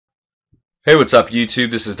Hey, what's up YouTube?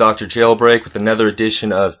 This is Dr. Jailbreak with another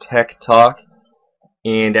edition of Tech Talk.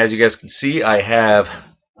 And as you guys can see, I have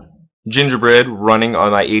Gingerbread running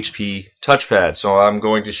on my HP TouchPad. So I'm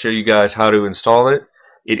going to show you guys how to install it.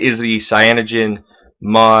 It is the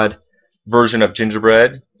Cyanogenmod version of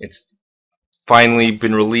Gingerbread. It's finally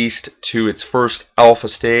been released to its first alpha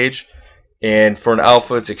stage. And for an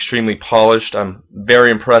alpha, it's extremely polished. I'm very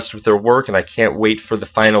impressed with their work, and I can't wait for the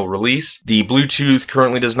final release. The Bluetooth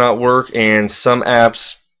currently does not work, and some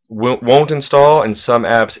apps won't install, and some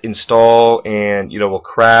apps install and will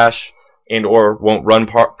crash and or won't run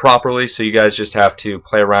properly. So you guys just have to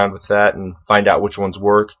play around with that and find out which ones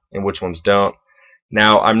work and which ones don't.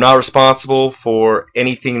 Now, I'm not responsible for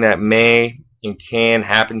anything that may and can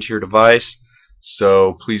happen to your device,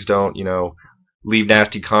 so please don't, leave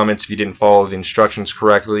nasty comments if you didn't follow the instructions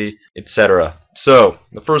correctly, etc. So,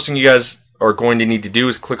 the first thing you guys are going to need to do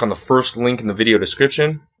is click on the first link in the video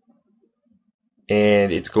description,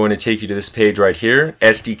 and it's going to take you to this page right here,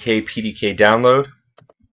 SDK PDK download.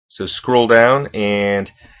 So scroll down and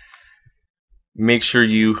make sure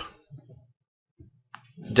you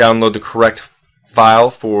download the correct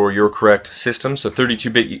file for your correct system. So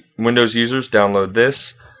 32-bit Windows users, download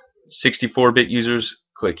this. 64-bit users,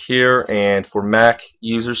 click here, and for Mac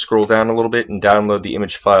users, scroll down a little bit and download the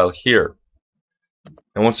image file here.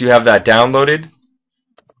 And once you have that downloaded,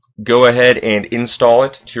 go ahead and install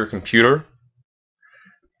it to your computer.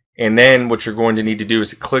 And then what you're going to need to do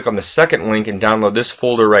is click on the second link and download this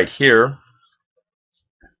folder right here,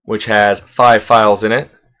 which has 5 files in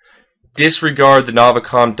it. Disregard the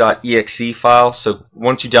novacom.exe file, so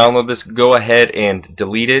once you download this, go ahead and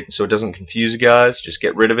delete it so it doesn't confuse you guys. Just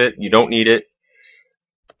get rid of it. You don't need it.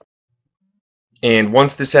 And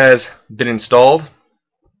once this has been installed,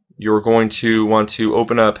 you're going to want to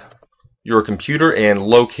open up your computer and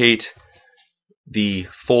locate the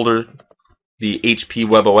folder, the HP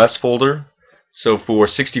webOS folder. So for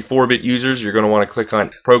 64-bit users, you're going to want to click on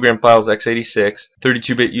Program Files x86.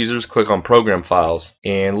 32-bit users, click on Program Files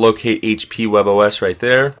and locate HP webOS right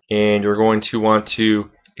there. And you're going to want to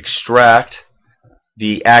extract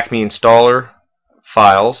the ACMEInstaller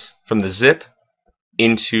files from the zip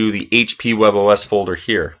into the HP webOS folder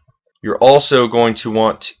here. You're also going to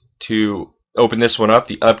want to open this one up,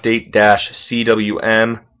 the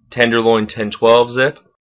update-cwm tenderloin 1012 zip,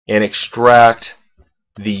 and extract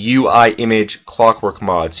the UI image clockwork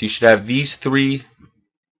mod. So you should have these 3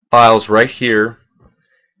 files right here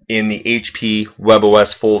in the HP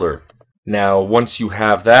webOS folder. Now once you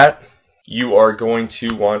have that, you are going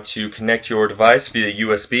to want to connect your device via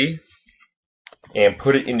USB and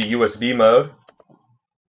put it into USB mode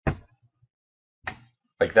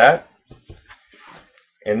like that,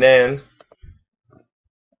 and then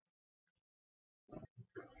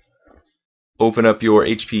open up your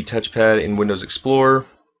HP TouchPad in Windows Explorer,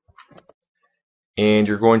 and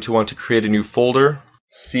you're going to want to create a new folder,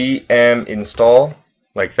 cminstall,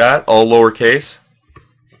 like that, all lowercase.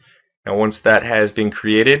 Now once that has been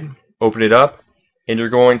created, open it up, and you're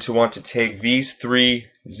going to want to take these 3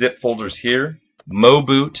 zip folders here,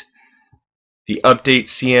 moboot, the update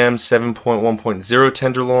CM 7.1.0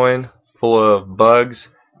 tenderloin full of bugs,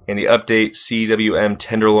 and the update CWM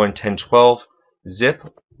tenderloin 1012 zip.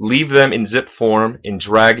 Leave them in zip form and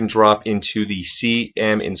drag and drop into the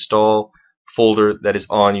cminstall folder that is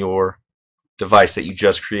on your device that you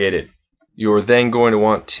just created. You're then going to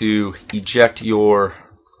want to eject your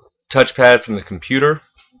touchpad from the computer.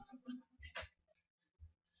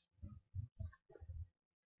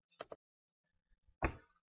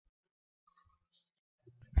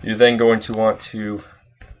 You're then going to want to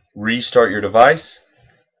restart your device.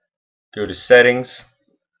 Go to Settings,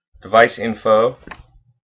 Device Info,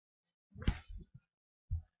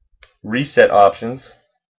 Reset Options,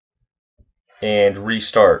 and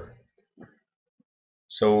Restart.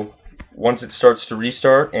 So once it starts to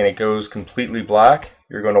restart and it goes completely black,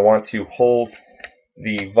 you're going to want to hold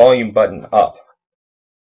the volume button up.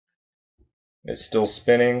 It's still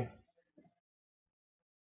spinning.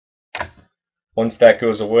 Once that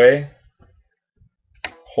goes away,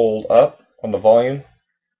 hold up on the volume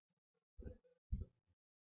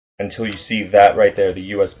until you see that right there,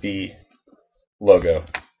 the USB logo.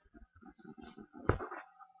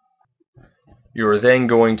 You're then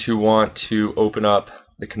going to want to open up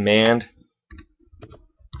the command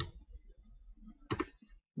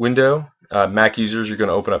window. Mac users, you're going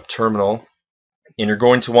to open up Terminal, and you're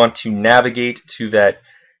going to want to navigate to that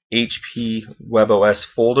HP webOS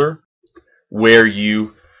folder where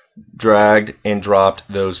you dragged and dropped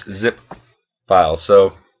those zip files.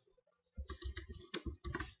 So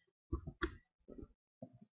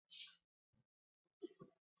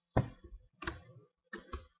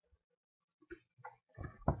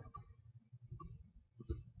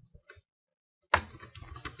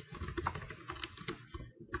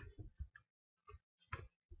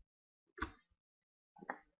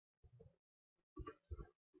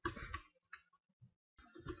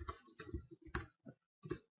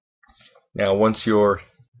Now once you're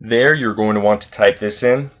there, you're going to want to type this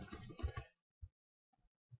in: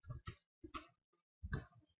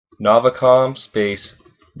 novacom space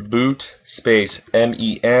boot space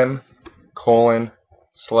mem colon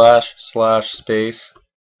 / space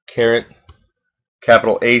caret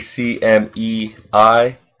capital ACMEI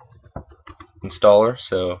installer,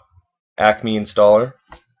 so ACMEInstaller,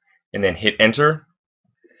 and then hit enter.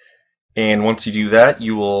 And once you do that,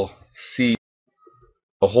 you will see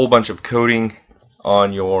a whole bunch of coding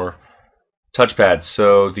on your touchpad,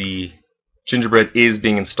 so the Gingerbread is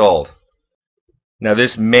being installed. Now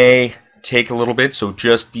this may take a little bit, so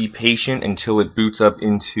just be patient until it boots up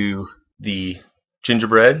into the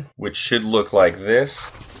Gingerbread, which should look like this.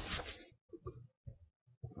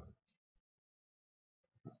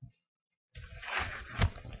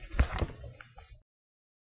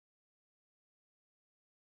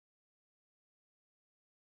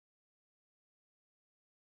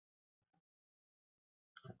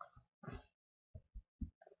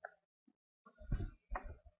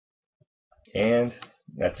 And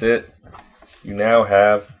that's it. You now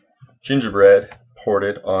have Gingerbread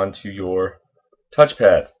ported onto your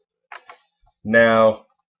touchpad. Now,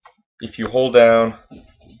 if you hold down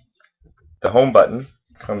the home button,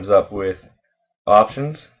 it comes up with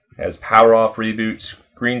options, has power off, reboot,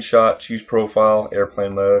 screenshot, choose profile,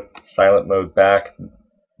 airplane mode, silent mode, back,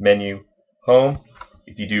 menu, home.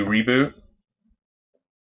 If you do reboot,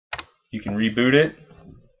 you can reboot it,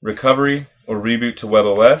 recovery, or reboot to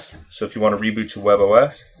webOS. So if you want to reboot to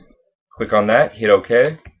webOS, click on that, hit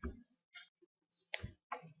OK.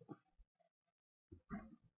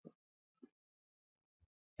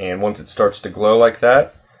 And once it starts to glow like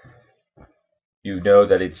that, you know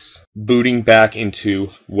that it's booting back into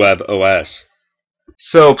webOS.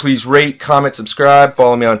 So please rate, comment, subscribe,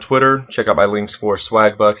 follow me on Twitter, check out my links for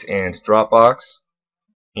Swagbucks and Dropbox.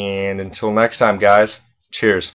 And until next time, guys, cheers.